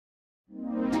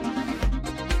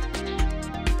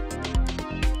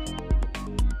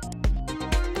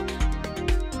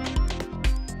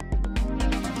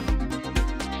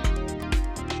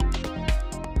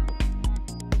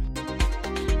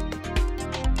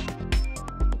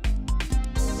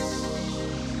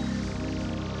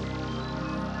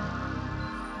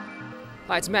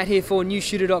Hi, it's Matt here for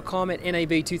Newsshooter.com at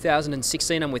NAB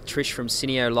 2016. I'm with Trish from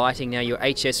Cineo Lighting. Now, your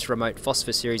HS remote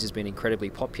phosphor series has been incredibly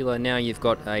popular. Now you've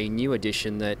got a new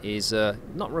edition that is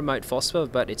not remote phosphor,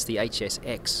 but it's the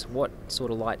HSX. What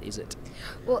sort of light is it?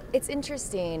 Well, it's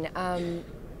interesting.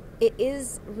 It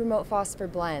is remote phosphor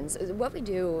blends. What we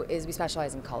do is we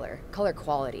specialize in color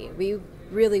quality. We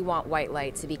really want white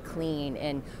light to be clean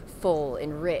and full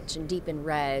and rich and deep in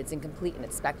reds and complete in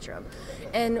its spectrum.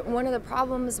 And one of the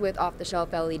problems with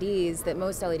off-the-shelf LEDs that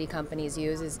most LED companies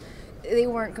use is they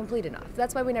weren't complete enough.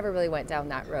 That's why we never really went down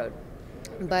that road.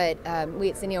 But we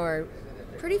at Cineo are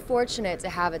pretty fortunate to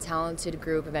have a talented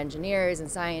group of engineers and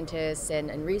scientists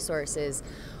and resources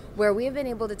where we have been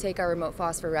able to take our remote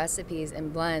phosphor recipes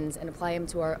and blends and apply them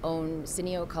to our own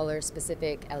Cineo color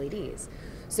specific LEDs.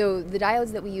 So the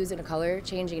diodes that we use in a color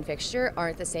changing fixture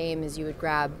aren't the same as you would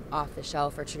grab off the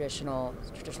shelf or traditional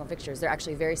fixtures. They're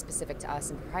actually very specific to us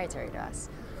and proprietary to us.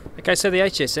 Okay, so the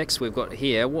HSX we've got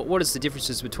here, what is the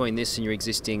differences between this and your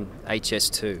existing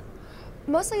HS2?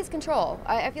 Mostly it's control.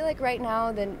 I feel like right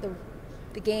now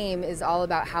the game is all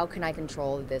about how can I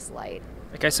control this light.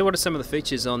 Okay, so what are some of the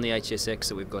features on the HSX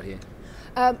that we've got here?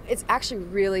 It's actually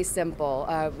really simple.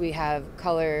 We have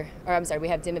we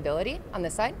have dimmability on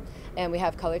this side, and we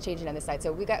have color changing on this side.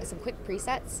 So we got some quick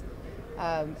presets.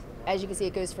 As you can see,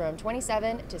 it goes from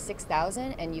 27 to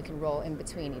 6,000, and you can roll in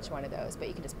between each one of those, but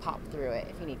you can just pop through it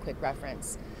if you need quick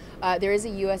reference. There is a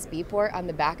USB port on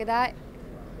the back of that.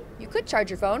 You could charge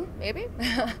your phone, maybe,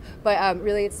 but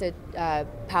really it's to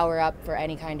power up for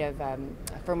any kind of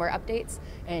firmware updates,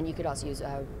 and you could also use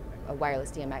a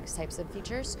wireless DMX types of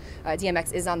features.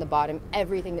 DMX is on the bottom.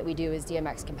 Everything that we do is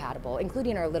DMX compatible,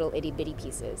 including our little itty bitty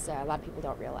pieces. A lot of people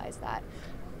don't realize that.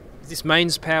 Is this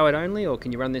mains powered only, or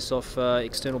can you run this off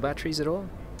external batteries at all?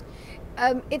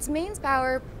 It's mains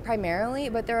power primarily,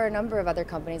 but there are a number of other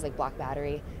companies like Block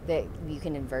Battery that you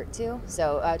can invert to.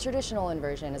 So traditional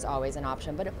inversion is always an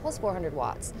option, but it pulls 400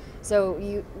 watts. So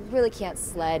you really can't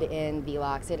sled in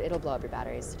VLOX. It'll blow up your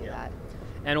batteries to do that.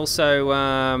 And also,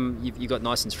 you've got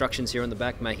nice instructions here on the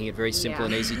back, making it very simple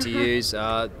and easy to use.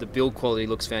 The build quality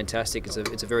looks fantastic.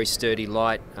 It's a very sturdy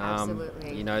light.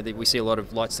 Absolutely. You know, we see a lot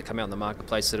of lights that come out in the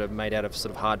marketplace that are made out of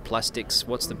sort of hard plastics.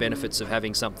 What's the benefits of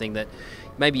having something that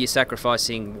maybe you're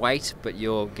sacrificing weight, but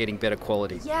you're getting better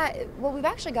quality? Yeah, well, we've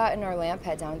actually gotten our lamp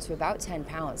head down to about 10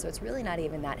 pounds, so it's really not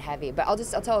even that heavy. But I'll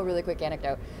tell a really quick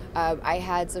anecdote. I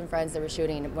had some friends that were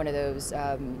shooting one of those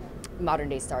modern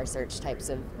day Star Search types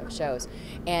of shows,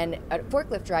 and a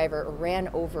forklift driver ran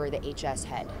over the HS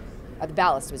head. The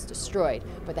ballast was destroyed,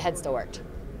 but the head still worked.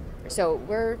 So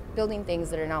we're building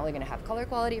things that are not only going to have color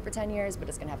quality for 10 years, but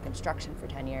it's going to have construction for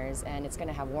 10 years, and it's going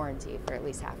to have warranty for at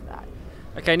least half of that.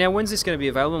 Okay, now when's this going to be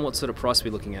available, and what sort of price are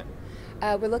we looking at?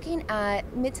 We're looking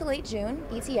at mid to late June,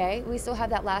 ETA. We still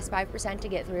have that last 5% to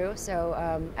get through,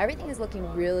 so everything is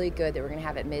looking really good that we're going to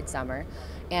have it midsummer.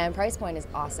 And price point is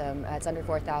awesome. It's under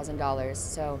 $4,000,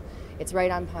 so it's right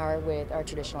on par with our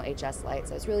traditional HS light.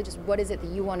 So it's really just what is it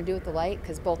that you want to do with the light,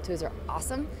 because both tools are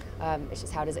awesome. It's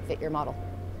just how does it fit your model.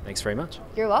 Thanks very much.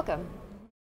 You're welcome.